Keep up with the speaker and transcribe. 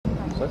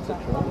That's the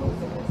trouble.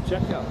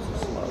 Checkouts are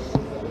slow.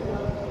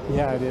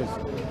 Yeah, it is.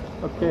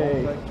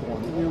 Okay,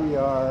 here we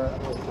are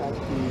at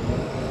the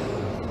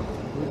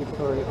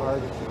obligatory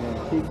arch in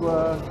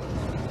Antigua.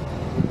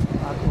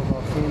 Agua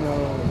Volcano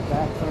in the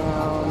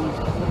background.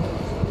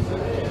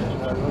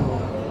 And our little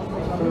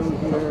crew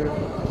here.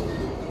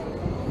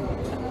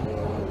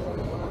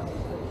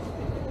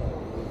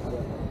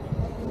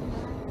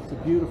 It's a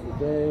beautiful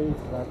day,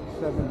 about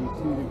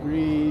 72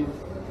 degrees.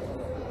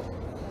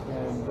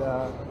 And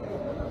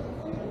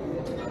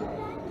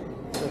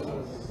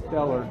it's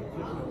stellar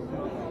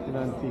in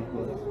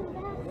Antigua.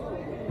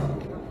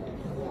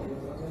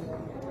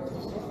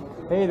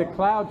 Hey, the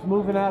cloud's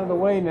moving out of the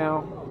way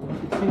now.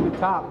 You can see the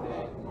top.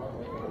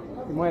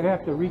 You might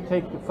have to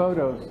retake the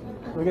photos.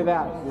 Look at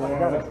that.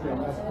 Yeah, that's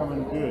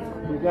coming good.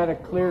 We've got a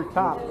clear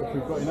top. If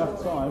we've got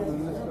enough time,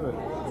 then let's do it.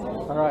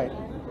 All right.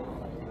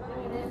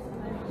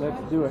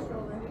 Let's do it.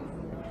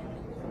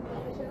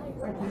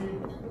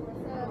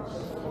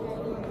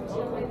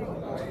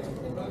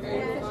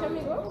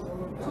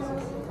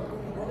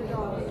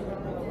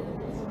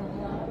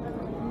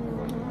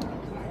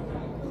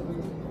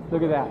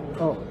 Look at that.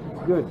 Oh,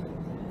 it's good.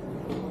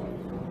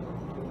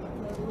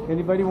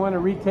 Anybody want to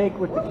retake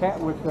with the cat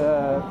with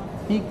the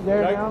peak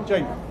there now?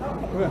 Jane,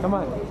 come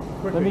on.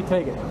 Quickly. Let me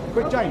take it.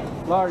 Quick, Jane.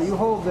 Laura, you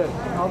hold this.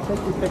 I'll take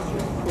your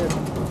picture. Here,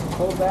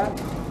 hold that.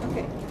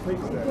 Okay. Please,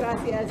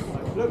 Gracias.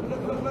 Look.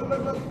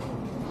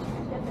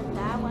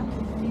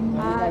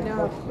 Ah,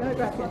 no,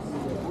 gracias.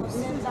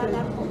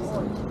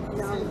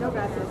 No,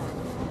 gracias.